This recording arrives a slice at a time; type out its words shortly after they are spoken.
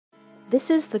This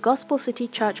is the Gospel City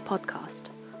Church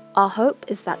podcast. Our hope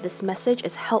is that this message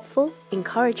is helpful,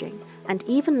 encouraging, and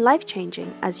even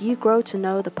life-changing as you grow to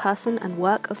know the person and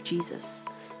work of Jesus.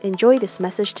 Enjoy this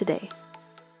message today.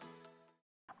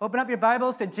 Open up your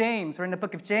Bibles to James. We're in the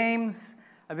book of James.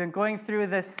 I've been going through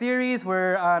this series.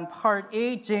 We're on part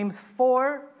 8, James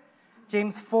 4,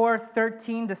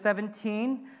 13 to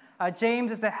 17.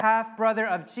 James is the half-brother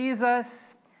of Jesus.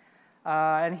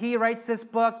 And he writes this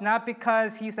book not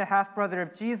because he's a half-brother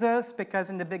of Jesus,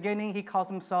 because in the beginning he calls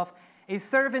himself a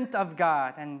servant of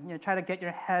God. And try to get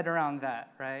your head around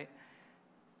that, right?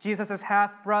 Jesus'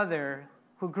 half-brother,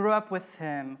 who grew up with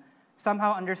him,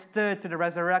 somehow understood through the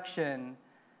resurrection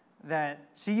that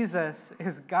Jesus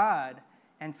is God.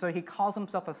 And so he calls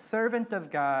himself a servant of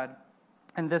God.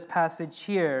 And this passage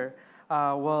here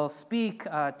will speak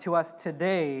to us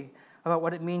today about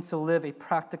what it means to live a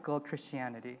practical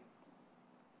Christianity.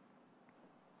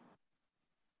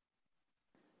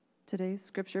 Today's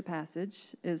scripture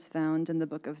passage is found in the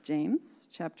book of James,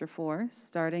 chapter 4,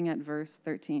 starting at verse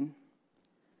 13.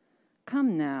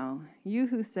 Come now, you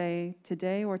who say,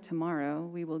 today or tomorrow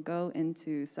we will go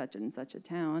into such and such a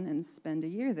town and spend a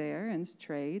year there and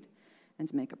trade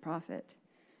and make a profit.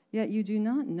 Yet you do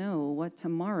not know what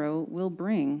tomorrow will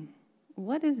bring.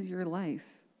 What is your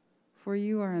life? For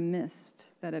you are a mist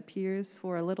that appears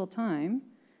for a little time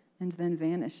and then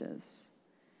vanishes.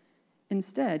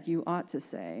 Instead, you ought to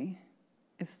say,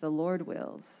 if the Lord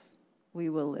wills, we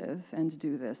will live and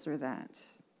do this or that.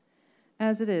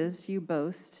 As it is, you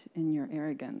boast in your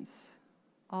arrogance.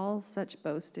 All such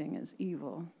boasting is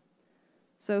evil.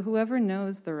 So whoever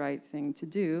knows the right thing to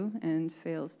do and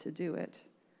fails to do it,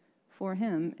 for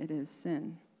him it is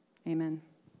sin. Amen.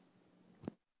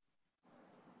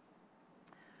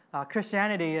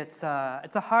 Christianity, it's a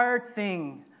hard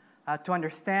thing to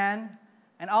understand.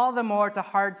 And all the more, it's a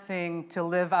hard thing to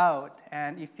live out.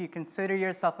 And if you consider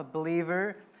yourself a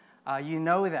believer, you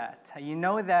know that. You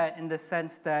know that in the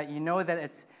sense that you know that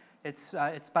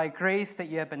it's by grace that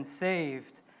you have been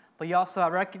saved. But you also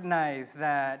recognize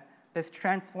that this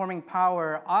transforming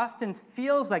power often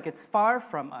feels like it's far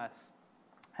from us.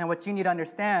 And what you need to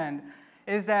understand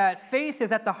is that faith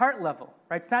is at the heart level,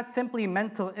 right? It's not simply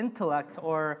mental intellect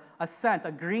or assent,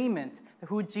 agreement to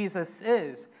who Jesus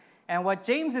is. And what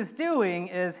James is doing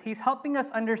is he's helping us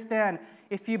understand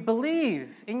if you believe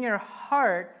in your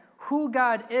heart who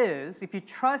God is, if you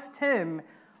trust him,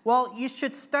 well, you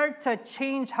should start to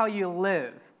change how you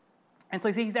live. And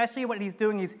so he's actually what he's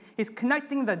doing is he's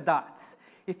connecting the dots.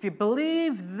 If you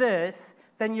believe this,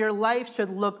 then your life should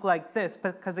look like this.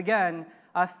 Because again,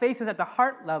 faith is at the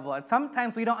heart level. And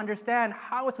sometimes we don't understand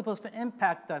how it's supposed to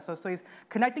impact us. So he's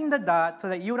connecting the dots so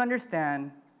that you would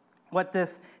understand what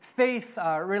this faith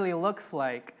really looks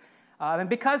like. And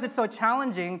because it's so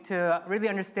challenging to really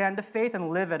understand the faith and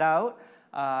live it out,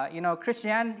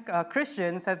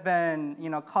 Christians have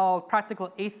been, called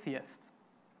practical atheists.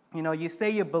 You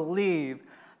say you believe,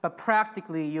 but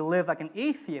practically you live like an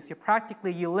atheist.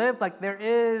 You live like there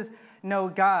is no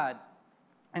God.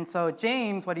 And so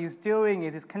James, what he's doing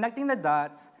is he's connecting the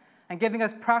dots and giving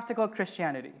us practical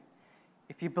Christianity.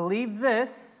 If you believe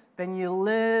this, then you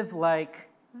live like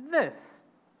this.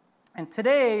 And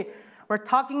today, we're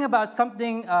talking about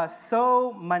something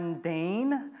so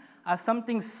mundane,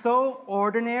 something so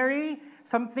ordinary,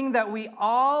 something that we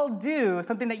all do,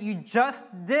 something that you just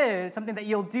did, something that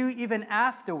you'll do even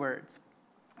afterwards.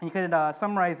 And you could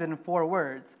summarize it in 4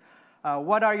 words.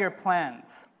 What are your plans?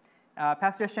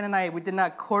 Pastor Shen and I, we did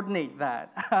not coordinate that.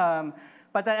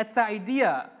 But that's the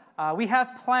idea. We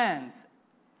have plans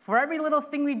for every little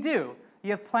thing we do. You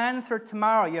have plans for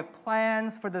tomorrow. You have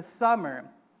plans for the summer.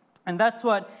 And that's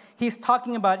what he's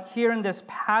talking about here in this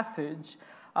passage.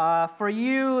 For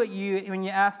you, when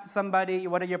you ask somebody,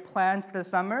 what are your plans for the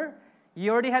summer?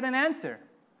 You already had an answer,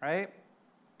 right?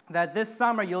 That this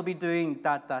summer you'll be doing ...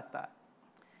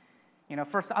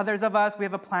 For others of us, we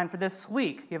have a plan for this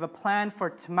week. You have a plan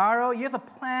for tomorrow. You have a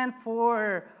plan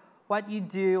for what you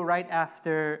do right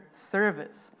after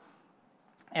service.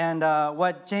 And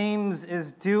what James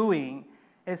is doing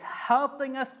is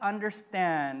helping us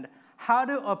understand how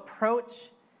to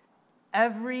approach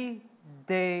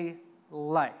everyday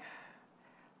life.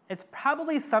 It's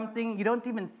probably something you don't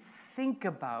even think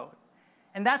about.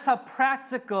 And that's how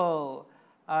practical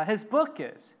his book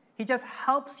is. He just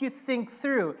helps you think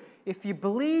through. If you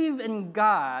believe in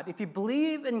God, if you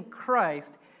believe in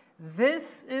Christ,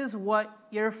 this is what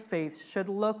your faith should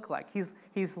look like.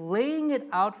 He's laying it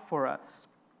out for us.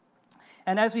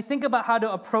 And as we think about how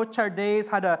to approach our days,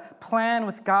 how to plan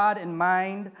with God in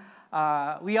mind,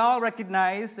 We all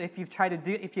recognize if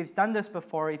you've done this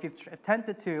before, if you've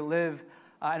attempted to live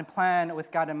and plan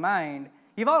with God in mind,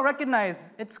 you've all recognized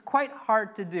it's quite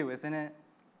hard to do, isn't it?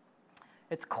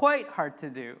 It's quite hard to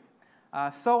do.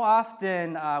 So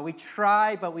often we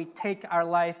try, but we take our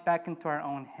life back into our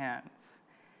own hands.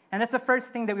 And that's the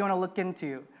first thing that we want to look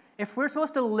into. If we're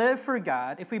supposed to live for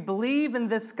God, if we believe in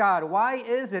this God, why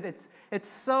is it's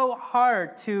so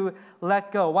hard to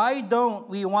let go? Why don't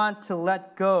we want to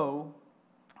let go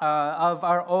of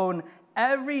our own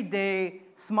everyday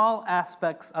small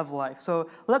aspects of life? So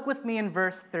look with me in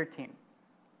verse 13.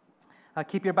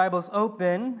 Keep your Bibles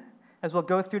open as we'll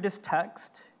go through this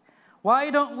text.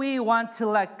 Why don't we want to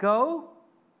let go?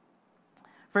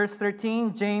 Verse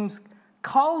 13, James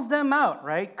calls them out,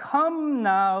 right? Come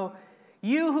now,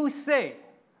 you who say,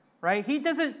 right? He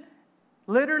doesn't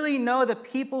literally know the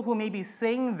people who may be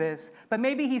saying this, but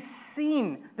maybe he's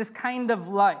seen this kind of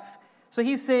life. So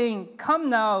he's saying, come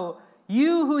now,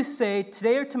 you who say,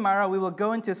 today or tomorrow we will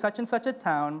go into such and such a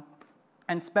town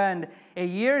and spend a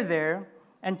year there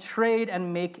and trade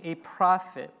and make a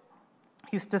profit.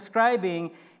 He's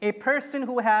describing a person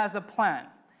who has a plan.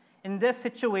 In this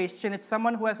situation, it's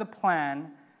someone who has a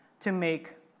plan to make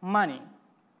money.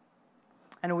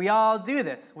 And we all do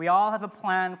this. We all have a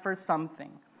plan for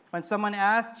something. When someone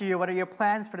asks you, what are your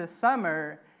plans for the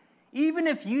summer? Even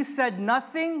if you said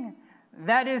nothing,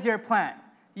 that is your plan.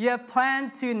 You have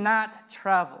planned to not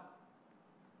travel.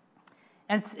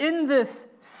 And it's in this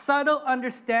subtle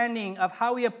understanding of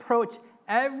how we approach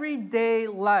everyday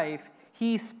life,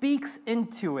 he speaks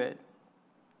into it.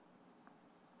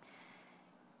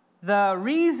 The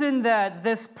reason that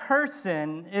this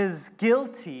person is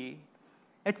guilty,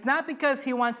 it's not because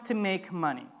he wants to make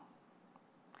money.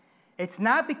 It's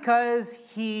not because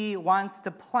he wants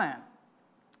to plan.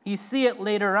 You see it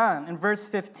later on in verse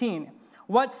 15.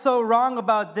 What's so wrong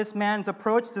about this man's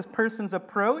approach, this person's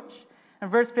approach? In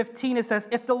verse 15 it says,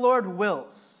 if the Lord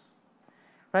wills.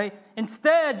 Right?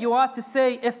 Instead, you ought to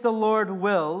say, if the Lord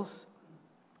wills,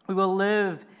 we will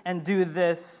live and do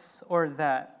this or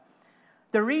that.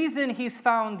 The reason he's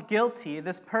found guilty,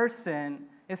 this person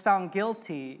is found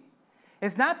guilty,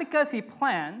 is not because he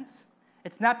plans.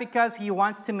 It's not because he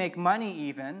wants to make money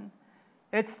even.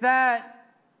 It's that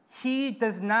he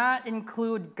does not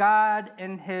include God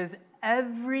in his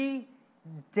everyday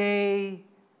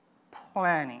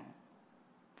planning.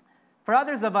 For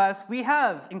others of us, we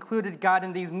have included God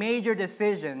in these major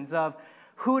decisions of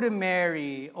who to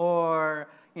marry or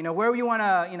where we want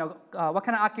to, what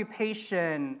kind of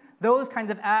occupation, those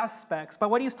kinds of aspects. But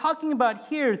what he's talking about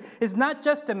here is not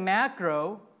just a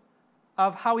macro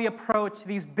of how we approach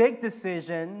these big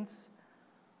decisions,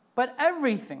 but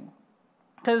everything.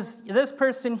 Because this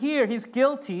person here, he's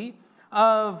guilty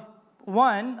of,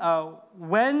 one,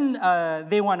 when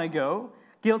they want to go,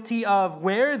 guilty of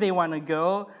where they want to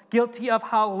go, guilty of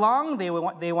how long they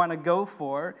want to go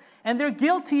for, and they're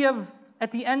guilty of,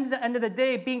 at the end of the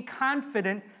day, being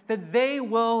confident that they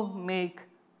will make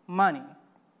money.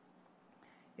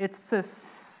 It's a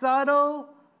subtle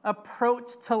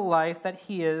approach to life that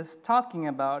he is talking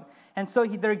about. And so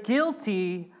they're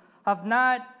guilty of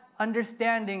not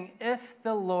understanding if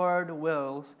the Lord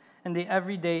wills in the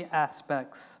everyday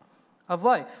aspects of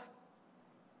life.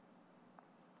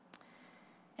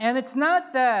 And it's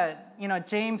not that,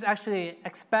 James actually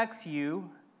expects you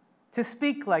to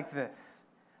speak like this,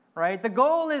 right? The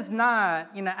goal is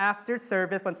not, after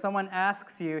service when someone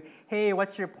asks you, hey,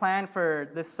 what's your plan for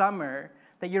this summer?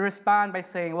 That you respond by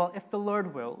saying, well, if the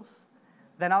Lord wills,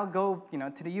 then I'll go,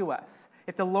 to the U.S.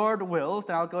 If the Lord wills,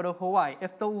 then I'll go to Hawaii.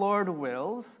 If the Lord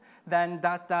wills, then ...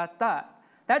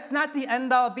 That's not the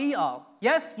end-all, be-all.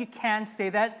 Yes, you can say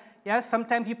that. Yes,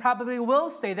 sometimes you probably will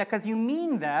say that because you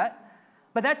mean that.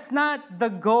 But that's not the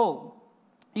goal.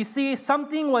 You see,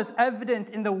 something was evident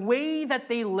in the way that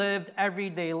they lived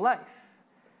everyday life.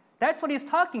 That's what he's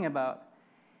talking about.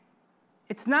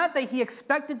 It's not that he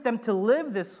expected them to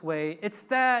live this way. It's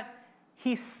that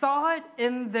he saw it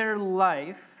in their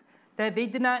life that they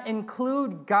did not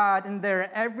include God in their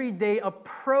everyday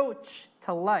approach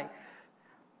to life.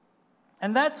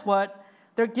 And that's what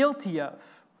they're guilty of.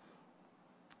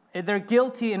 They're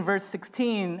guilty in verse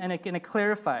 16, and it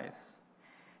clarifies.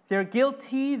 They're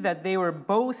guilty that they were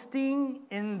boasting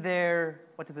in their,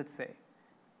 what does it say?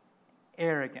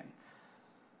 Arrogance.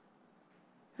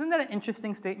 Isn't that an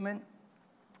interesting statement?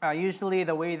 Usually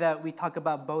the way that we talk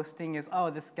about boasting is,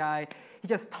 oh, this guy, he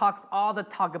just talks all the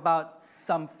talk about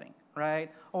something,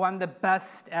 right? Oh, I'm the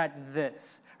best at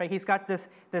this, right? He's got this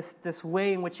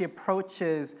way in which he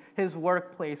approaches his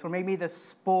workplace or maybe the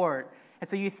sport. And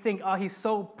so you think, oh, he's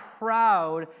so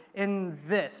proud in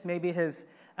this, maybe his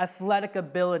athletic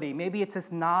ability, maybe it's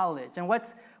his knowledge. And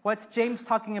what's James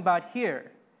talking about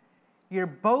here? you're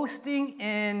boasting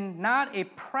in not a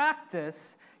practice,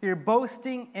 you're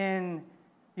boasting in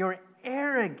your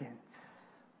arrogance.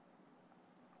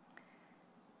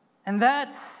 And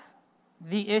that's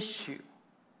the issue.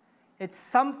 It's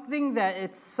something that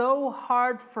it's so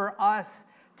hard for us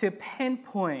to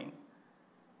pinpoint.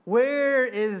 Where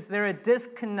is there a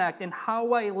disconnect in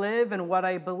how I live and what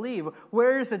I believe?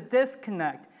 Where is a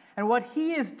disconnect? And what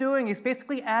he is doing is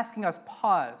basically asking us,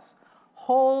 pause,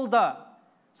 hold up.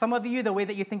 Some of you, the way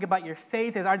that you think about your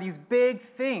faith are these big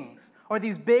things or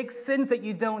these big sins that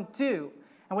you don't do.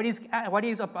 And what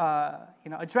he's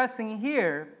addressing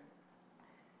here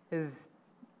is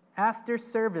after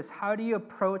service, how do you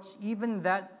approach even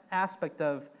that aspect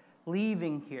of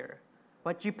leaving here?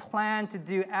 What you plan to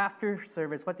do after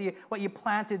service, what you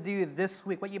plan to do this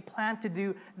week, what you plan to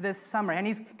do this summer. And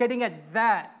he's getting at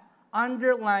that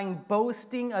underlying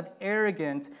boasting of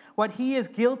arrogance. What he is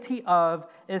guilty of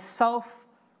is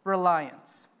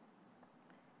self-reliance.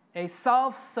 A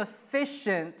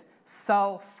self-sufficient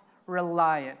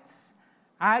self-reliance.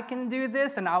 I can do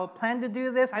this and I will plan to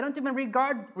do this. I don't even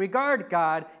regard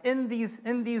God in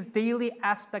these daily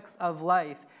aspects of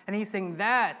life. And he's saying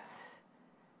that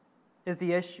is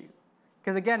the issue.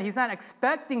 Because again, he's not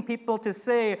expecting people to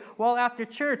say, well, after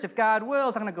church, if God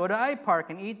wills, I'm going to go to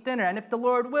iPark and eat dinner. And if the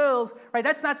Lord wills, right,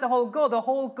 that's not the whole goal. The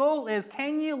whole goal is,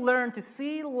 can you learn to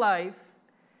see life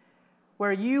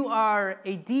where you are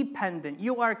a dependent,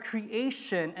 you are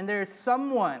creation, and there is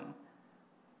someone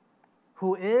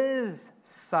who is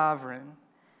sovereign,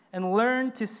 and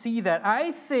learn to see that.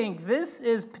 I think this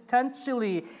is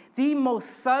potentially the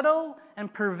most subtle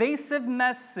and pervasive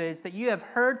message that you have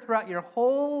heard throughout your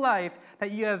whole life that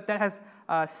has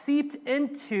seeped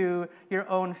into your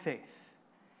own faith.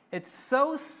 It's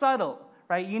so subtle,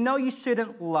 right? You know you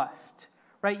shouldn't lust,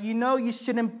 right? You know you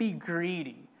shouldn't be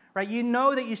greedy, right? You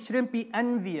know that you shouldn't be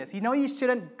envious. You know you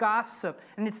shouldn't gossip.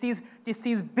 And it's these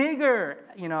bigger,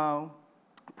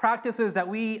 practices that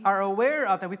we are aware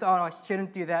of that we say, oh, no, I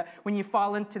shouldn't do that. When you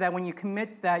fall into that, when you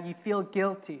commit that, you feel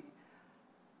guilty.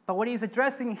 But what he's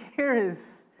addressing here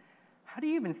is, how do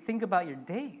you even think about your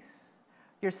days?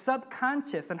 Your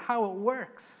subconscious and how it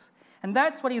works. And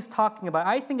that's what he's talking about.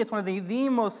 I think it's one of the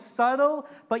most subtle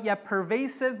but yet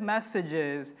pervasive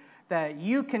messages that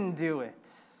you can do it.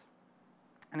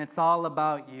 And it's all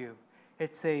about you.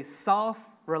 It's a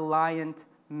self-reliant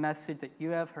message that you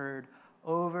have heard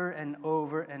over and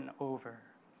over and over.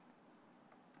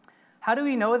 How do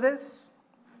we know this?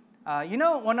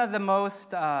 One of the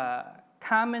most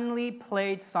commonly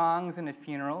played songs in a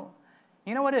funeral,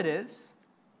 you know what it is?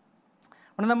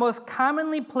 One of the most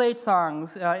commonly played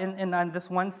songs on this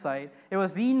one site, it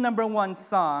was the number one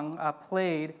song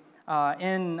played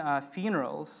in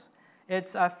funerals.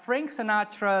 It's Frank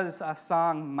Sinatra's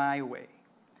song, My Way.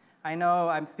 I know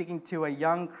I'm speaking to a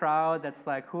young crowd that's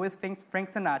like, who is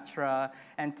Frank Sinatra?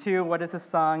 And two, what is the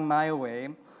song, My Way?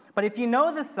 But if you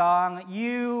know the song,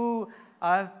 you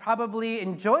probably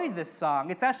enjoyed this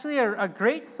song. It's actually a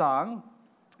great song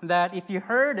that if you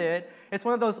heard it, it's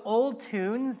one of those old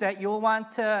tunes that you'll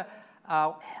want to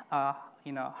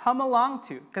hum along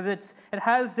to, because it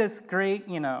has this great,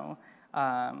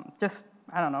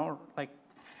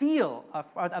 feel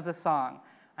of the song.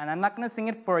 And I'm not going to sing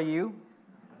it for you.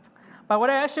 But what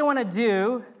I actually want to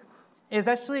do is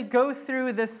actually go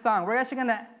through this song. We're actually going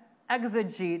to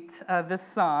exegete this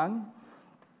song.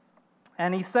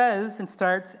 And he says, and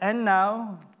starts, and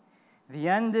now the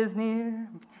end is near,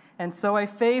 and so I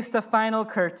face the final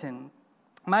curtain.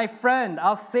 My friend,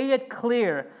 I'll say it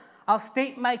clear. I'll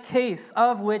state my case,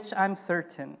 of which I'm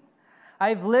certain.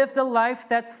 I've lived a life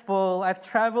that's full. I've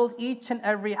traveled each and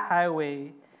every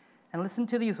highway. And listen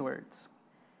to these words.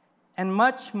 And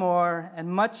much more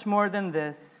than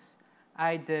this,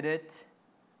 I did it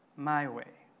my way.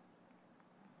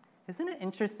 Isn't it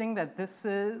interesting that this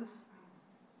is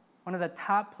one of the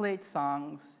top played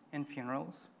songs in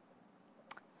funerals?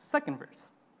 Second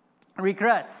verse.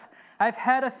 Regrets. I've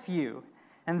had a few,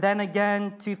 and then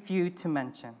again too few to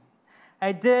mention.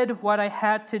 I did what I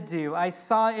had to do. I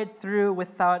saw it through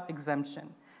without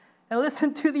exemption. And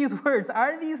listen to these words.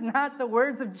 Are these not the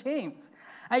words of James?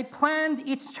 I planned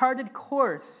each charted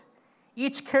course,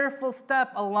 each careful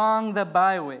step along the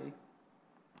byway.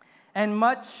 And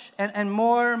much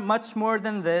more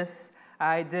than this,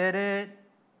 I did it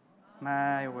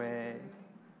my way.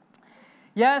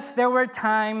 Yes, there were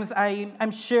times,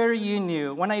 I'm sure you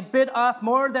knew, when I bit off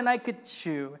more than I could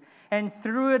chew, and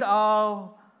through it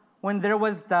all, when there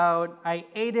was doubt, I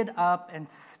ate it up and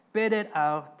spit it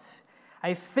out.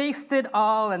 I faced it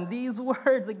all, and these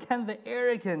words, again, the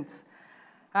arrogance.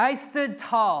 I stood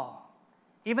tall,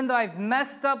 even though I've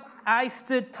messed up I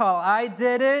stood tall. I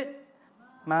did it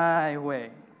my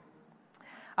way.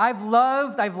 I've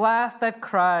loved, I've laughed, I've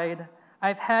cried.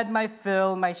 I've had my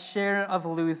fill, my share of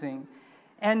losing.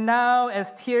 And now,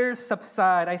 as tears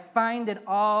subside, I find it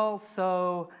all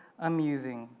so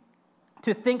amusing.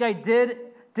 To think I did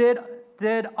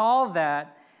all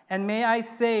that, and may I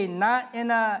say, not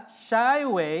in a shy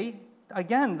way,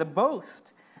 again, the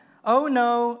boast. Oh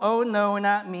no,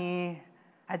 not me.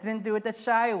 I didn't do it the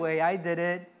shy way, I did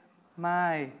it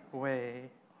my way.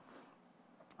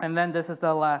 And then this is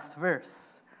the last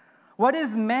verse. What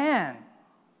is man?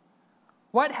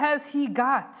 What has he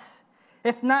got?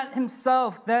 If not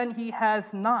himself, then he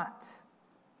has not.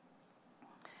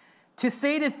 To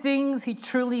say the things he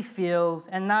truly feels,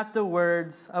 and not the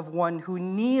words of one who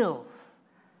kneels.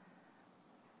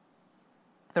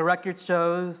 The record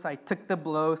shows I took the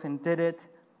blows and did it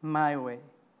my way.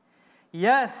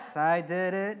 Yes, I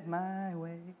did it my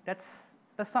way. That's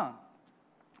the song.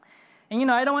 And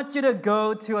I don't want you to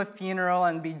go to a funeral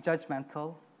and be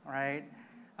judgmental, right?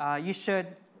 You should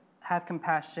have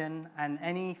compassion on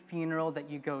any funeral that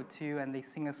you go to and they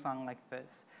sing a song like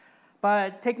this.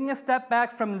 But taking a step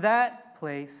back from that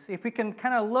place, if we can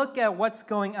kind of look at what's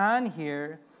going on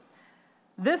here,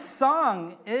 this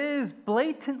song is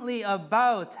blatantly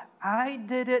about, I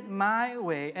did it my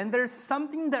way. And there's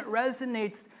something that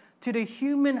resonates to the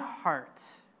human heart.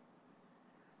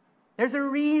 There's a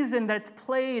reason that's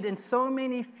played in so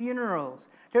many funerals.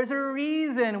 There's a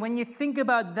reason when you think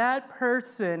about that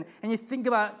person and you think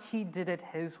about he did it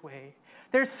his way.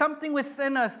 There's something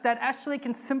within us that actually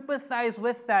can sympathize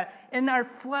with that. In our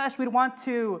flesh, we'd want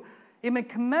to even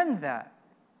commend that.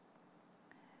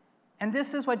 And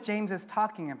this is what James is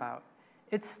talking about.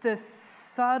 It's this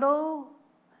subtle,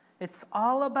 it's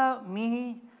all about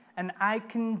me and I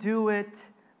can do it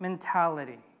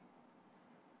mentality.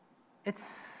 It's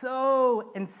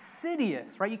so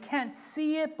insidious, right? You can't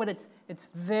see it, but it's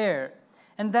there.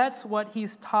 And that's what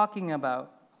he's talking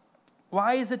about.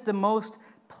 Why is it the most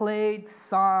played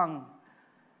song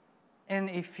in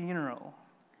a funeral?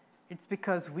 It's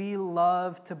because we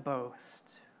love to boast.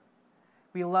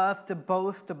 We love to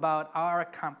boast about our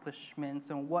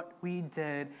accomplishments and what we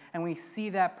did. And we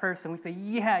see that person, we say,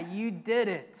 yeah, you did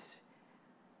it.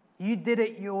 You did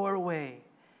it your way.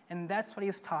 And that's what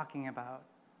he's talking about.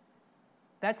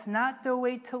 That's not the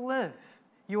way to live.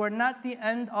 You are not the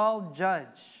end-all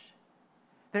judge.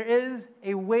 There is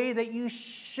a way that you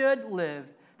should live.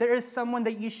 There is someone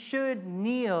that you should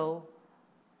kneel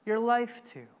your life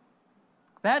to.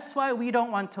 That's why we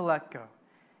don't want to let go.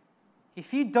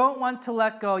 If you don't want to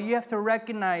let go, you have to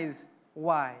recognize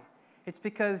why. It's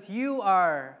because you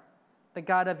are the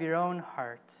God of your own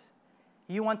heart.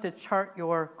 You want to chart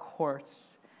your course,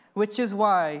 which is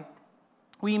why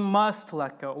we must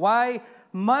let go. Why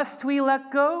must we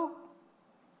let go?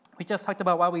 We just talked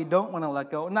about why we don't want to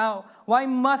let go. Now, why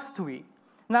must we?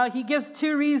 Now, he gives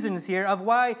two reasons here of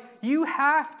why you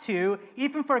have to,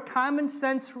 even for common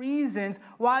sense reasons,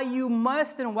 why you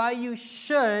must and why you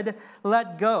should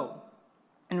let go.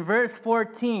 In verse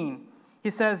 14, he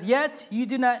says, yet you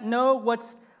do not know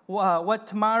what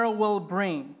tomorrow will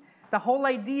bring. The whole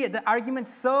idea, the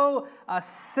argument's so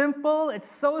simple. It's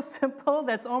so simple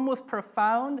that's almost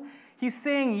profound. He's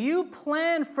saying you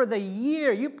plan for the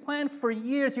year, you plan for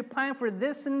years, you plan for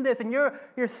this and this, and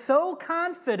you're so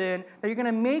confident that you're going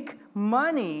to make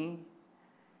money.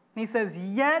 And he says,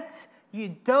 yet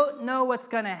you don't know what's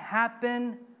going to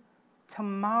happen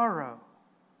tomorrow.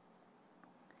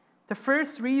 The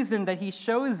first reason that he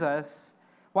shows us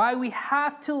why we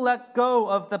have to let go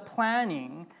of the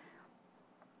planning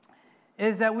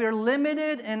is that we're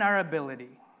limited in our ability.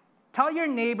 Tell your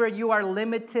neighbor you are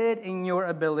limited in your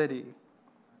ability.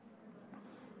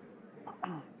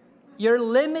 You're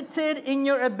limited in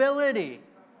your ability.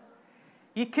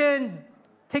 You can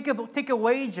take a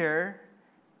wager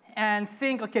and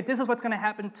think, okay, this is what's going to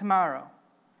happen tomorrow.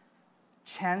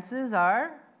 Chances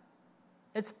are,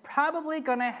 it's probably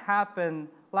going to happen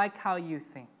like how you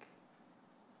think.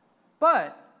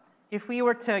 But if we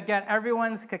were to get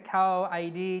everyone's cacao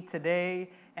ID today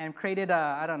and created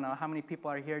I don't know how many people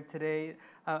are here today,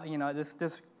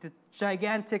 this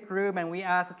gigantic room, and we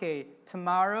ask, okay,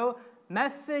 tomorrow,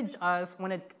 message us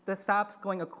when it stops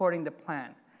going according to plan.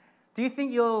 Do you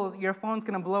think your phone's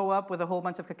going to blow up with a whole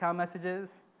bunch of cacao messages?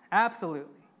 Absolutely.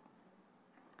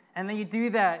 And then you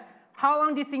do that. How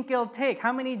long do you think it'll take?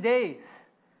 How many days?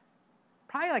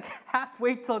 Probably like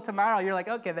halfway till tomorrow. You're like,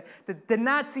 okay, did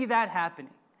not see that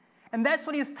happening. And that's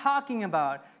what he's talking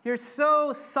about. You're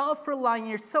so self-reliant,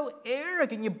 you're so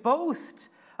arrogant, you boast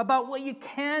about what you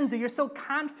can do. You're so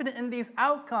confident in these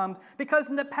outcomes because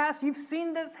in the past you've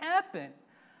seen this happen.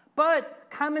 But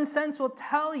common sense will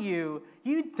tell you,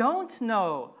 you don't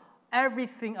know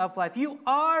everything of life. You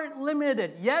are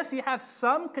limited. Yes, you have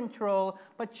some control,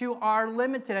 but you are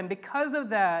limited. And because of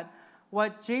that,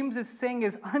 what James is saying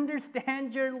is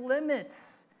understand your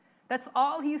limits. That's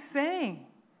all he's saying.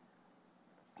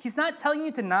 He's not telling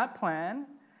you to not plan.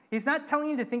 He's not telling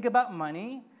you to think about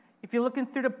money. If you're looking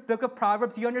through the book of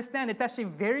Proverbs, you understand it's actually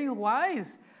very wise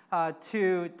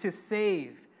to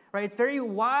save. Right? It's very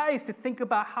wise to think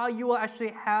about how you will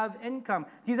actually have income.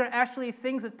 These are actually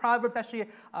things that Proverbs actually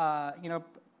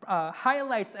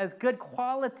highlights as good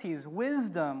qualities,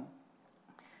 wisdom.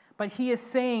 But he is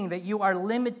saying that you are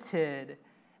limited,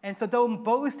 and so don't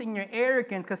boast in your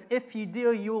arrogance, because if you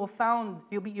do, you'll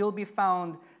be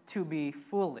found to be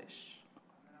foolish.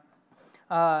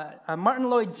 Martin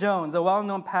Lloyd-Jones, a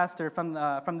well-known pastor from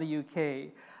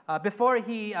the UK, before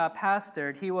he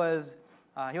pastored, he was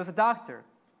a doctor.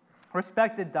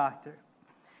 Respected doctor.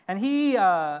 And he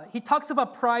talks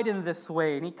about pride in this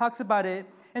way, and he talks about it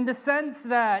in the sense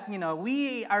that,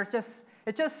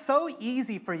 it's just so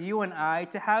easy for you and I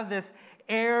to have this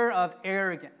air of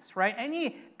arrogance, right?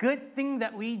 Any good thing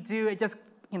that we do,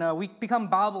 we become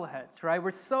bobbleheads, right?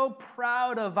 We're so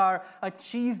proud of our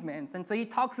achievements. And so he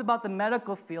talks about the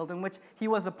medical field in which he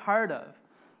was a part of.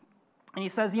 And he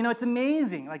says, it's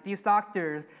amazing, like these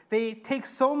doctors, they take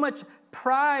so much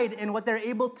pride in what they're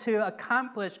able to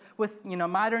accomplish with,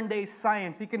 modern day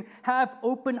science. You can have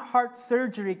open heart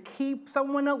surgery, keep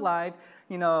someone alive,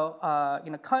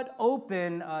 cut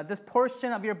open this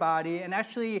portion of your body and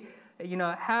actually,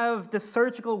 have the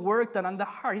surgical work done on the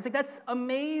heart. He's like, that's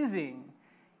amazing.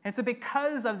 And so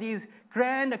because of these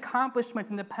grand accomplishments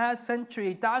in the past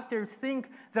century, doctors think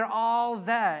they're all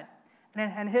that.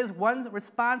 And his one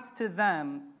response to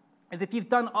them is, if you've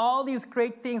done all these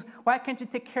great things, why can't you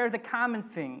take care of the common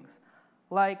things,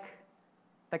 like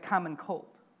the common cold?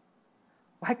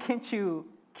 Why can't you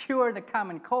cure the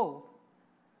common cold?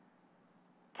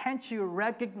 Can't you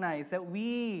recognize that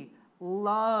we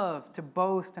love to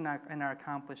boast in our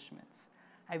accomplishments?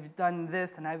 I've done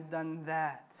this and I've done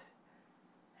that.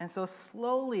 And so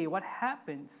slowly, what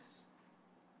happens?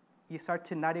 You start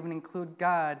to not even include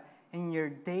God in your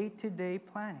day-to-day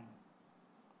planning.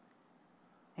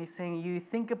 He's saying you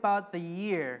think about the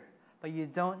year, but you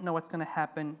don't know what's going to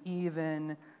happen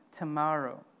even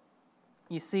tomorrow.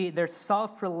 You see, they're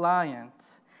self-reliant.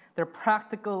 They're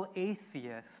practical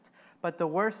atheists. But the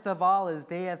worst of all is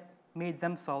they have made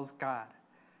themselves God.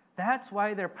 That's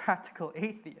why they're practical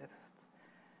atheists.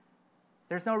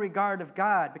 There's no regard of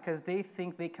God because they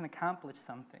think they can accomplish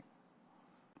something.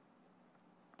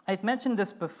 I've mentioned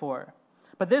this before,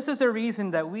 but this is the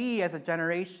reason that we as a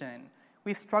generation,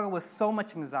 we struggle with so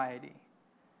much anxiety,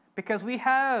 because we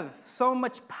have so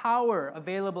much power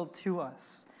available to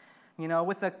us.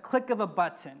 With a click of a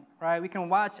button, right? We can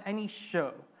watch any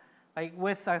show. Like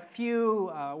with a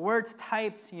few words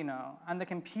typed, on the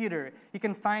computer, you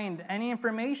can find any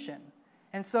information.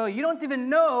 And so you don't even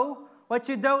know what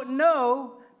you don't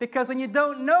know, because when you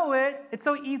don't know it, it's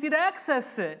so easy to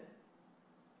access it.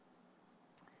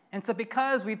 And so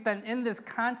because we've been in this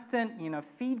constant,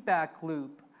 feedback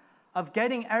loop of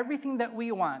getting everything that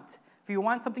we want. If we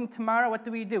want something tomorrow, what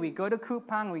do? We go to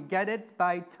Coupang, we get it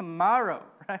by tomorrow,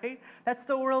 right? That's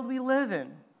the world we live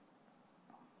in.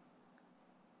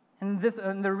 And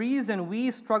the reason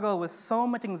we struggle with so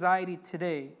much anxiety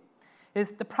today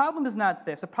is the problem is not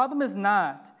this. The problem is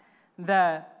not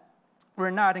that we're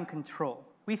not in control.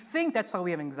 We think that's why we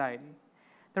have anxiety.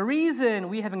 The reason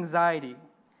we have anxiety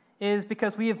is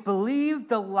because we have believed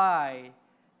the lie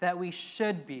that we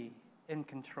should be in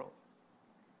control.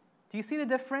 Do you see the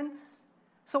difference?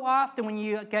 So often when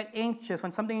you get anxious,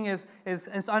 when something is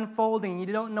unfolding, you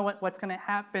don't know what's going to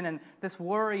happen, and this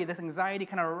worry, this anxiety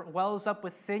kind of wells up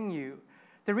within you.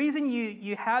 The reason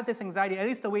you have this anxiety, at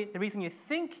least the reason you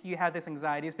think you have this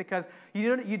anxiety, is because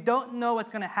you don't know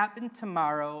what's going to happen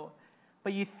tomorrow,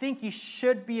 but you think you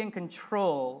should be in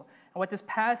control. And what this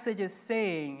passage is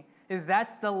saying is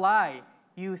that's the lie.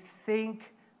 You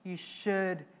think you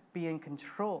should be in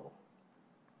control.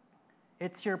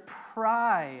 It's your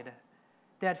pride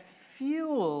that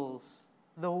fuels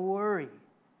the worry.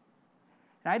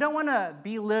 And I don't want to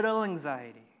belittle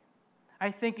anxiety. I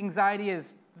think anxiety is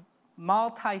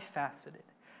multifaceted.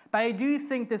 But I do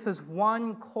think this is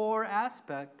one core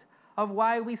aspect of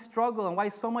why we struggle and why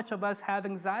so much of us have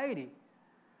anxiety.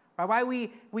 Why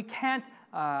we can't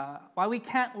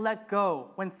let go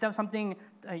when something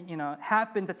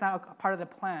happens that's not a part of the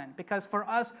plan. Because for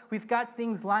us, we've got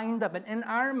things lined up, and in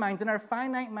our minds, in our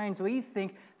finite minds, we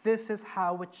think this is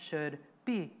how it should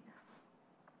be.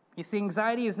 You see,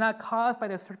 anxiety is not caused by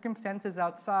the circumstances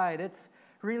outside. It's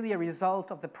really a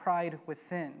result of the pride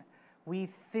within. We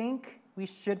think we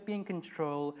should be in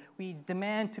control. We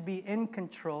demand to be in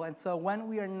control. And so when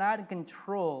we are not in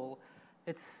control,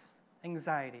 it's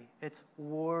anxiety, it's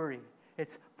worry,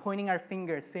 it's pointing our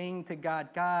fingers, saying to God,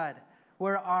 God,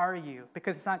 where are you?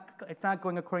 Because it's not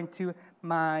going according to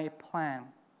my plan.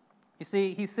 You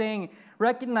see, he's saying,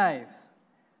 recognize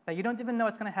that you don't even know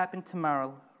what's going to happen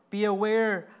tomorrow. Be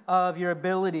aware of your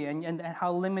ability and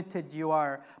how limited you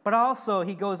are. But also,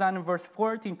 he goes on in verse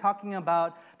 14, talking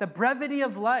about the brevity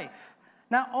of life.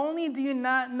 Not only do you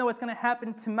not know what's going to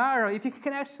happen tomorrow, if you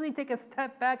can actually take a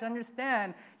step back and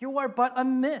understand, you are but a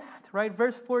mist, right?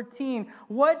 Verse 14,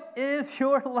 what is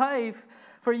your life?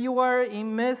 For you are a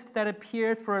mist that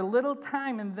appears for a little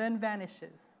time and then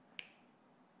vanishes.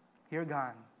 You're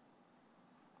gone.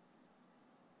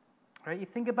 Right? You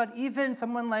think about even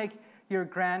someone like your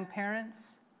grandparents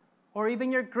or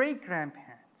even your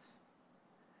great-grandparents,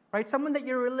 right? Someone that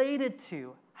you're related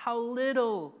to, how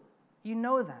little you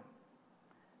know them.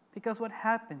 Because what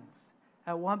happens,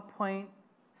 at one point,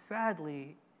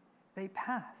 sadly, they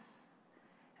pass.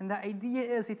 And the idea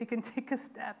is if you can take a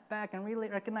step back and really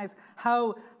recognize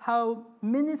how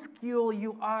minuscule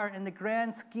you are in the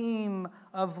grand scheme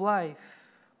of life.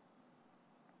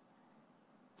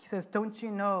 He says, don't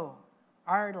you know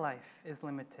our life is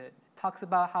limited? It talks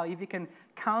about how if you can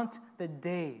count the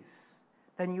days,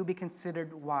 then you'll be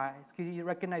considered wise because you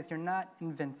recognize you're not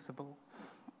invincible.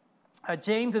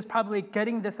 James is probably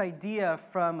getting this idea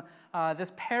from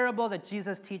this parable that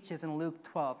Jesus teaches in Luke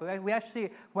 12. We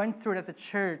actually went through it as a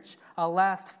church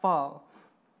last fall.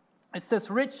 It's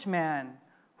this rich man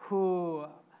who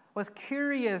was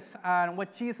curious on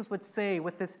what Jesus would say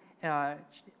with this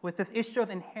issue of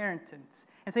inheritance.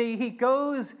 And so he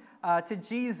goes to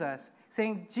Jesus,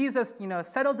 saying, Jesus,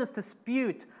 settle this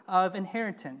dispute of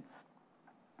inheritance.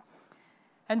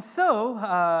 And so,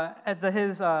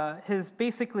 his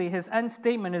end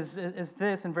statement is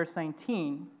this in verse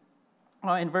 19,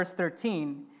 in verse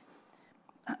 13,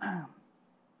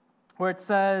 where it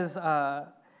says,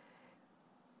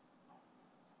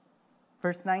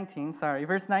 verse 19,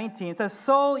 it says,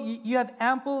 so you have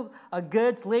ample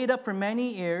goods laid up for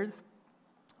many years,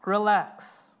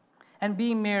 relax and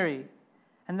be merry.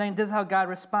 And then this is how God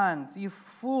responds, you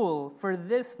fool, for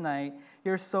this night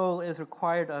your soul is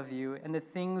required of you, and the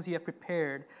things you have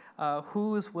prepared,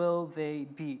 whose will they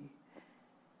be?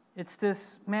 It's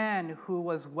this man who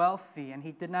was wealthy, and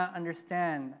he did not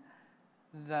understand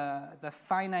the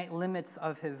finite limits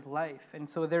of his life. And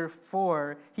so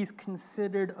therefore, he's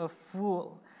considered a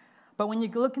fool. But when you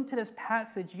look into this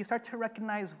passage, you start to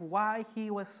recognize why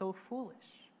he was so foolish.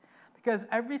 Because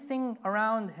everything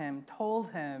around him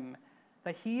told him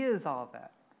that he is all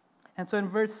that. And so in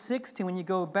verse 16, when you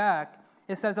go back,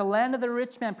 it says, the land of the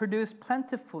rich man produced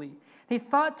plentifully. He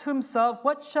thought to himself,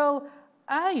 what shall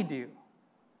I do?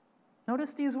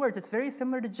 Notice these words. It's very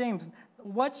similar to James.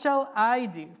 What shall I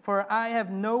do? For I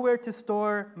have nowhere to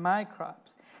store my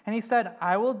crops. And he said,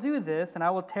 I will do this, and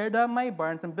I will tear down my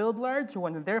barns and build larger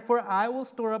ones, and therefore I will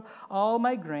store up all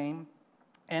my grain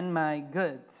and my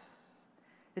goods.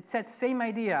 It's that same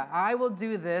idea. I will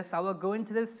do this. I will go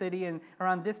into this city, and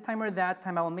around this time or that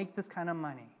time, I will make this kind of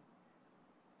money.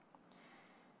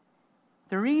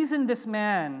 The reason this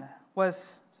man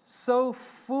was so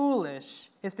foolish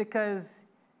is because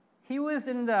he was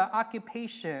in the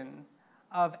occupation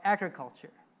of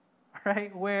agriculture,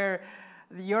 right? Where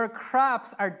your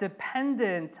crops are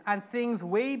dependent on things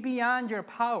way beyond your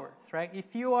powers, right?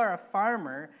 If you are a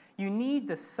farmer, you need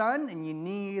the sun and you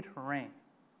need rain.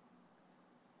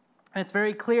 And it's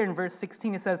very clear in verse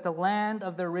 16, it says, the land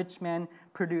of the rich man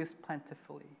produced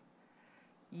plentifully.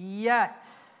 Yet,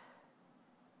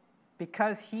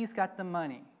 because he's got the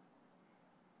money,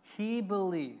 he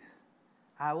believes,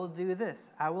 I will do this.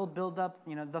 I will build up,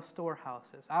 the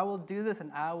storehouses. I will do this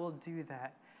and I will do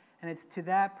that. And it's to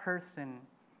that person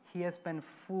he has been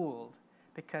fooled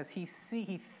because he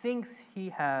thinks he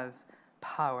has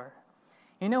power.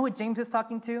 You know who James is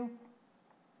talking to?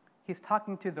 He's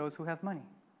talking to those who have money.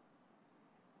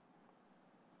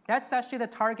 That's actually the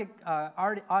target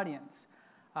audience.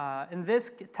 In this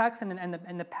text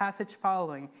and the passage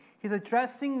following, he's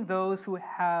addressing those who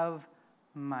have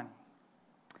money.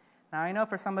 Now, I know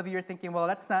for some of you, you're thinking, well,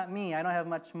 that's not me. I don't have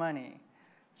much money.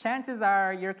 Chances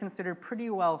are you're considered pretty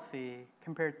wealthy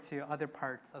compared to other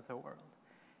parts of the world.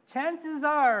 Chances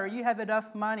are you have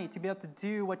enough money to be able to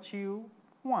do what you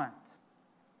want.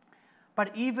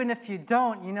 But even if you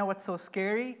don't, you know what's so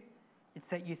scary? It's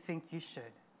that you think you should.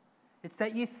 It's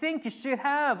that you think you should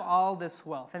have all this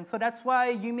wealth. And so that's why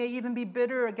you may even be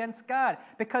bitter against God,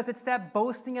 because it's that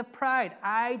boasting of pride.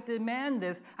 I demand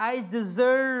this. I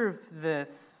deserve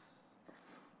this.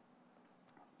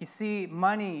 You see,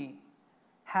 money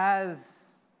has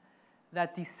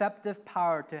that deceptive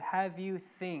power to have you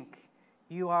think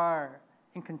you are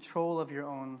in control of your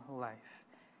own life.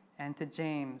 And to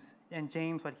James,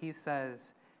 what he says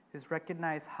is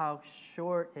recognize how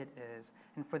short it is.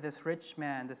 And for this rich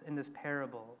man in this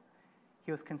parable,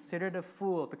 he was considered a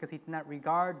fool because he did not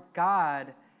regard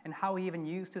God and how he even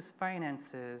used his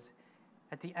finances.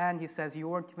 At the end, he says, you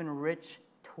weren't even rich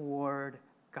toward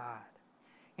God.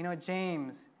 You know,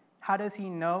 James, how does he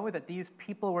know that these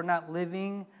people were not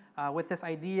living with this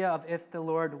idea of if the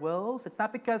Lord wills? It's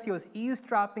not because he was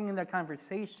eavesdropping in their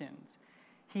conversations.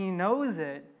 He knows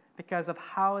it because of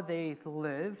how they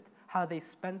lived, how they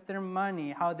spent their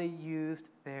money, how they used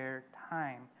their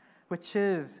time, which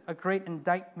is a great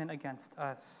indictment against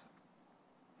us.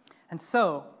 And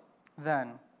so,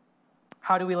 then,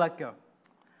 how do we let go?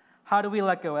 How do we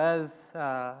let go? As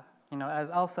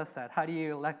Elsa said, how do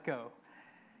you let go?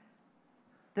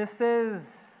 This is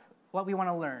what we want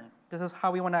to learn. This is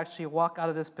how we want to actually walk out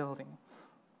of this building.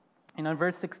 In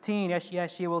verse 16,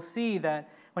 yes, you will see that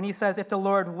when he says, if the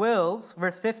Lord wills,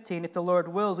 verse 15, if the Lord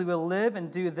wills, we will live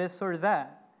and do this or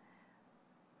that.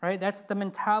 Right? That's the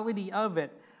mentality of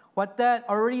it. What that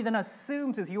already then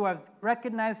assumes is you have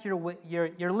recognized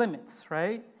your limits,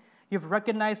 right? You've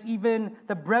recognized even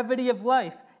the brevity of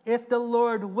life. If the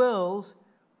Lord wills,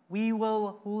 we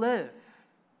will live.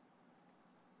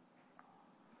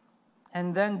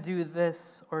 And then do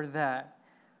this or that.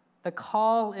 The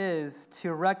call is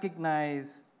to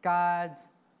recognize God's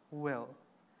will.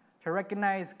 To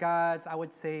recognize God's, I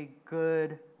would say,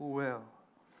 good will.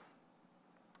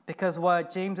 Because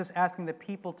what James is asking the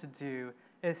people to do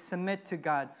is submit to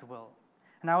God's will.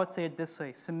 And I would say it this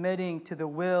way, submitting to the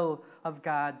will of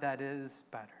God that is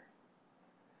better.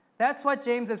 That's what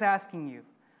James is asking you.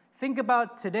 Think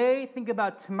about today, think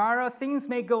about tomorrow. Things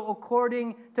may go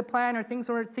according to plan, or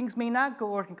things may not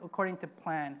go according to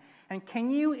plan. And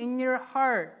can you, in your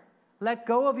heart, let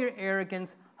go of your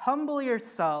arrogance, humble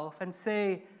yourself, and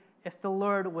say, if the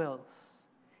Lord wills.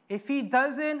 If he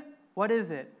doesn't, what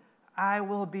is it? I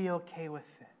will be okay with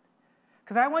it.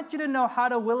 Because I want you to know how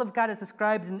the will of God is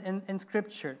described in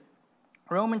Scripture.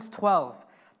 Romans 12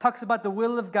 talks about the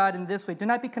will of God in this way. Do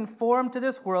not be conformed to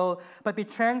this world, but be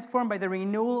transformed by the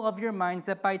renewal of your minds,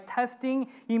 that by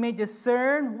testing you may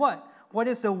discern what? What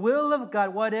is the will of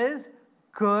God? What is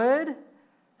good,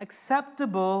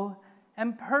 acceptable,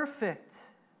 and perfect.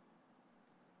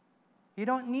 You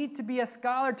don't need to be a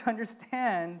scholar to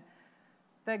understand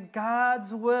that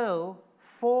God's will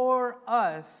for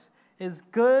us is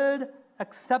good,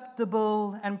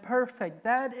 acceptable, and perfect.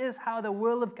 That is how the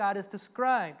will of God is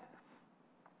described.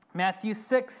 Matthew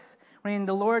 6, when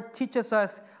the Lord teaches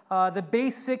us the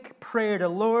basic prayer, the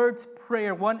Lord's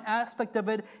Prayer, one aspect of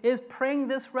it is praying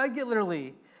this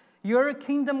regularly. Your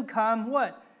kingdom come,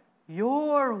 what?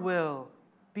 Your will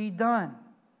be done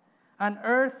on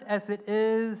earth as it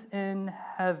is in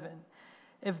heaven.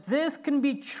 If this can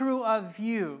be true of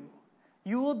you,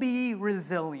 you will be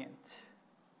resilient.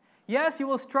 Yes, you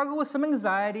will struggle with some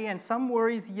anxiety and some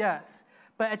worries, yes.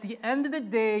 But at the end of the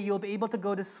day, you'll be able to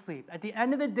go to sleep. At the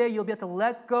end of the day, you'll be able to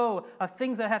let go of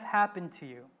things that have happened to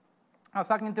you. I was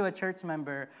talking to a church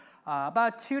member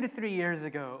about 2 to 3 years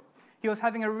ago. He was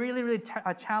having a really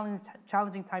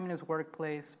challenging time in his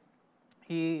workplace.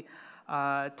 He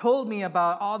told me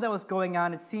about all that was going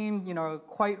on. It seemed,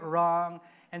 quite wrong.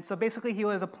 And so basically, he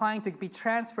was applying to be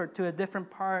transferred to a different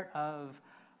part of,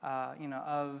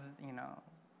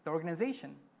 the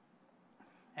organization.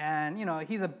 And,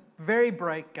 he's a very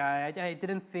bright guy. I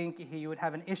didn't think he would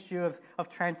have an issue of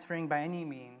transferring by any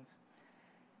means.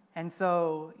 And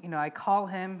so, I call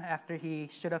him after he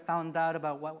should have found out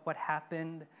about what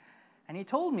happened. And he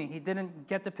told me he didn't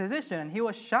get the position, and he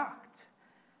was shocked.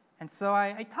 And so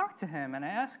I talked to him, and I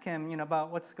asked him,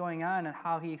 about what's going on and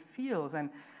how he feels. And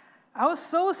I was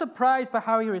so surprised by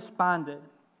how he responded.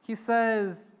 He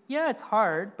says, yeah, it's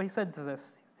hard, but he said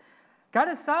this, God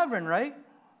is sovereign, right?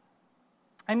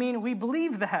 I mean, we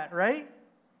believe that, right?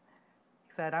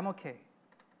 He said, I'm okay.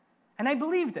 And I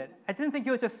believed it. I didn't think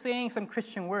he was just saying some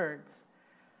Christian words.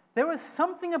 There was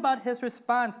something about his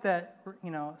response that,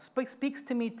 speaks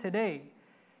to me today.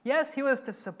 Yes, he was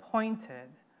disappointed,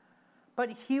 but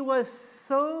he was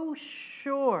so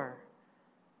sure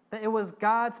that it was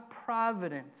God's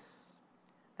providence.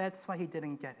 That's why he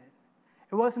didn't get it.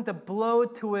 It wasn't a blow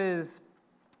to his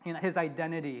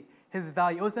identity, his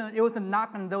value. It was a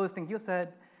knock on those things. He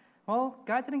said, Well,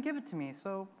 God didn't give it to me,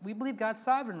 so we believe God's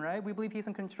sovereign, right? We believe He's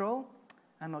in control.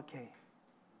 I'm okay.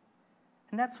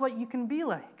 And that's what you can be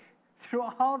like through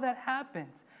all that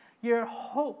happens. Your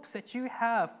hopes that you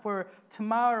have for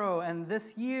tomorrow and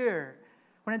this year,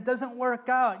 when it doesn't work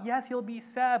out, yes, you'll be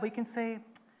sad, but you can say,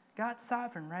 God's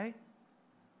sovereign, right?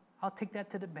 I'll take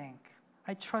that to the bank.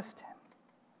 I trust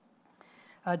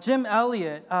Him. Jim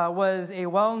Elliot was a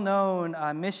well-known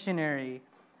missionary,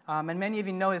 and many of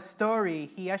you know his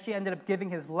story. He actually ended up giving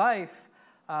his life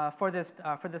for this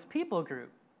people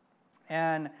group.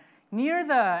 And near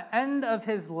the end of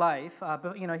his life,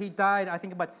 he died, I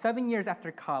think, about 7 years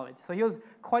after college. So he was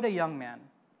quite a young man.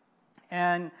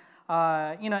 And,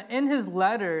 in his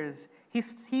letters,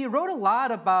 he wrote a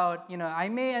lot about, I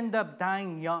may end up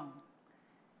dying young.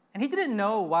 And he didn't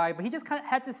know why, but he just kind of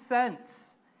had this sense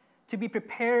to be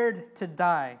prepared to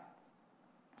die.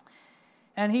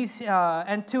 And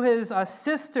and to his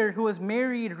sister who was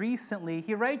married recently,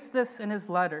 he writes this in his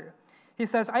letter. He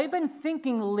says, I've been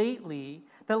thinking lately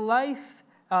that life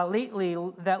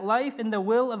in the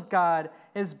will of God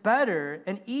is better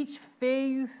in each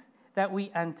phase that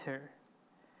we enter.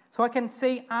 So I can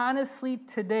say honestly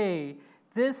today,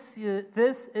 this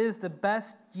is the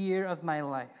best year of my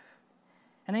life.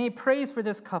 And then he prays for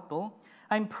this couple.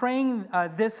 I'm praying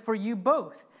this for you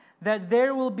both, that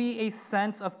there will be a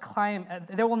sense of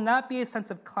there will not be a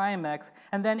sense of climax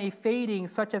and then a fading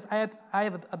such as I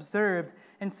have observed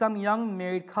in some young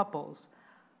married couples,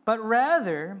 but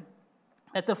rather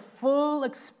that the full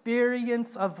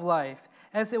experience of life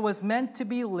as it was meant to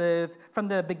be lived from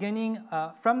the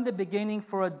beginning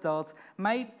for adults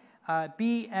might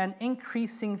be an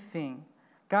increasing thing.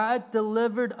 God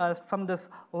delivered us from this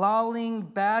lolling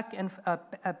back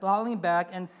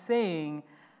and saying,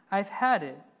 I've had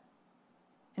it.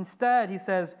 Instead, he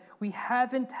says, we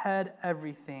haven't had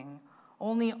everything,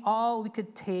 only all we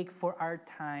could take for our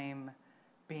time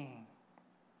being.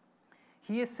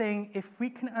 He is saying, if we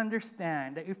can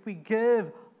understand that if we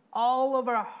give all of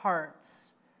our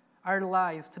hearts, our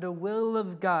lives to the will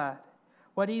of God,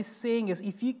 what he's saying is,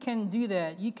 if you can do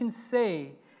that, you can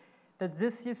say that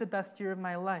this is the best year of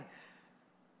my life.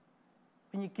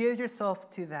 When you give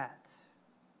yourself to that.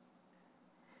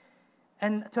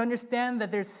 And to understand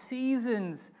that there's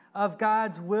seasons of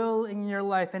God's will in your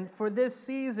life. And for this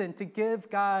season, to give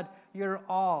God your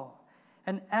all.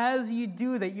 And as you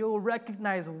do that, you'll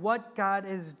recognize what God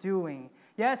is doing.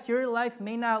 Yes, your life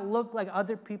may not look like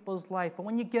other people's life, but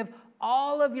when you give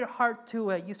all of your heart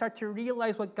to it, you start to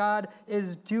realize what God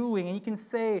is doing. And you can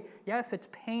say, yes, it's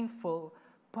painful,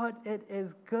 but it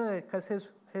is good because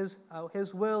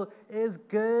His will is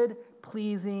good,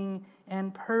 pleasing,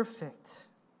 and perfect.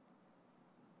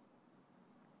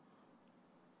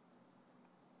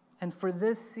 And for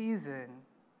this season,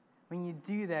 when you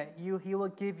do that, He will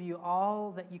give you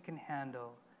all that you can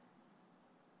handle.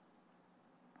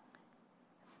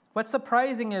 What's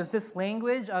surprising is this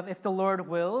language of if the Lord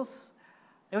wills.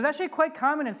 It was actually quite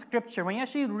common in Scripture. When you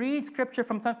actually read Scripture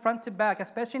from front to back,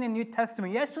 especially in the New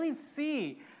Testament, you actually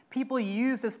see people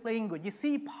use this language. You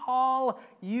see Paul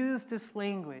use this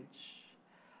language.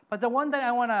 But the one that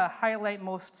I want to highlight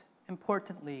most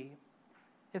importantly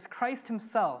is Christ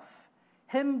Himself.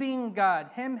 Him being God,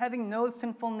 Him having no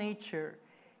sinful nature,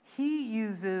 He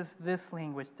uses this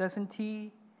language, doesn't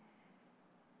He?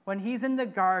 When He's in the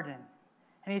garden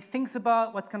and He thinks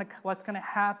about what's going to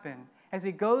happen as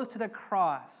He goes to the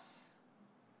cross,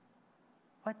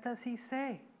 what does He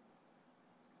say?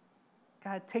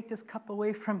 God, take this cup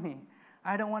away from me.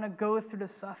 I don't want to go through the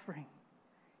suffering.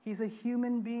 He's a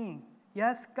human being.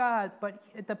 Yes, God, but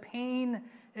the pain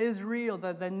is real.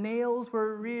 The nails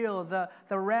were real.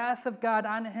 The wrath of God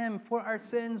on Him for our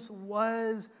sins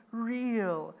was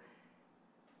real.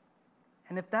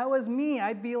 And if that was me,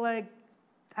 I'd be like,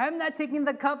 I'm not taking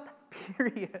the cup,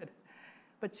 period.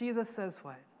 But Jesus says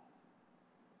what?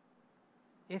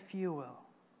 If you will,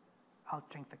 I'll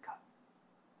drink the cup.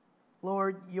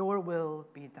 Lord, your will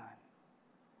be done.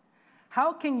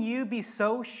 How can you be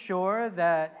so sure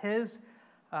that His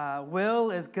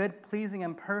will is good, pleasing,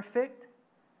 and perfect?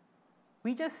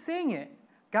 We just sing it.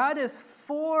 God is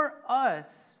for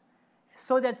us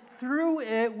so that through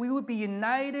it we would be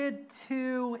united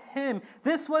to Him.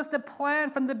 This was the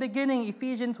plan from the beginning,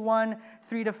 Ephesians 1,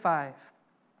 3-5.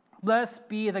 Blessed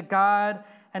be the God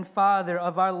and Father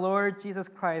of our Lord Jesus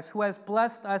Christ, who has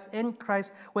blessed us in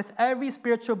Christ with every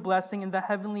spiritual blessing in the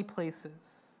heavenly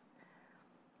places,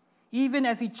 even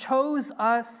as He chose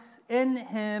us in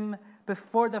Him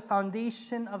before the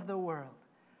foundation of the world.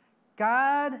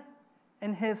 God,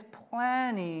 in His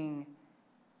planning,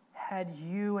 had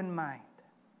you in mind.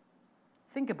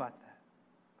 Think about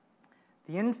that.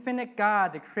 The infinite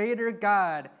God, the creator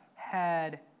God,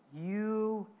 had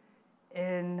you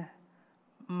in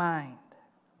mind.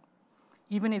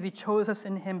 Even as he chose us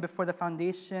in him before the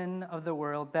foundation of the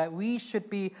world, that we should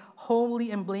be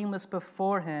holy and blameless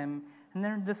before him. And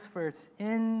then this verse,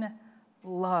 in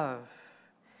love,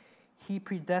 he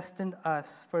predestined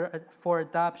us for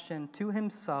adoption to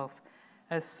himself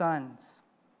as sons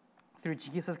through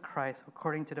Jesus Christ,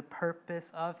 according to the purpose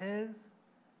of his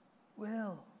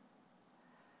will.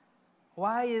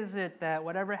 Why is it that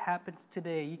whatever happens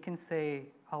today, you can say,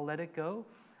 I'll let it go,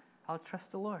 I'll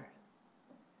trust the Lord?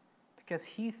 Because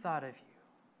he thought of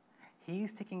you.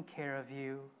 He's taking care of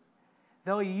you.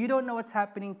 Though you don't know what's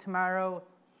happening tomorrow,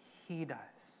 he does.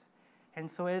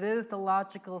 And so it is the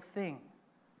logical thing.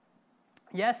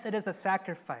 Yes, it is a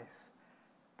sacrifice,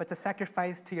 but it's a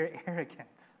sacrifice to your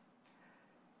arrogance.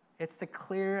 It's the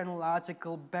clear and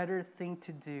logical, better thing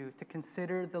to do, to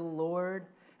consider the Lord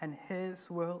and his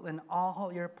will in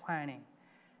all your planning.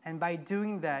 And by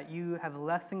doing that, you have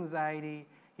less anxiety,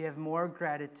 you have more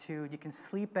gratitude, you can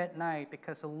sleep at night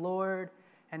because the Lord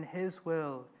and his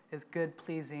will is good,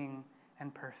 pleasing,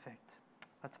 and perfect.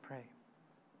 Let's pray.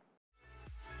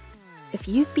 If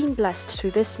you've been blessed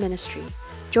through this ministry,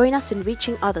 join us in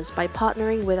reaching others by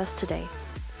partnering with us today.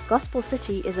 Gospel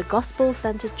City is a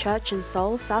gospel-centered church in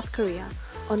Seoul, South Korea,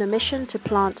 on a mission to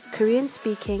plant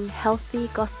Korean-speaking, healthy,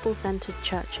 gospel-centered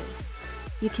churches.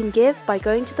 You can give by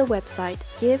going to the website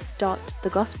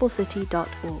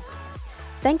give.thegospelcity.org.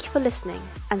 Thank you for listening,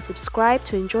 and subscribe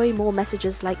to enjoy more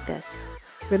messages like this.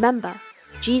 Remember,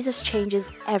 Jesus changes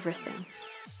everything.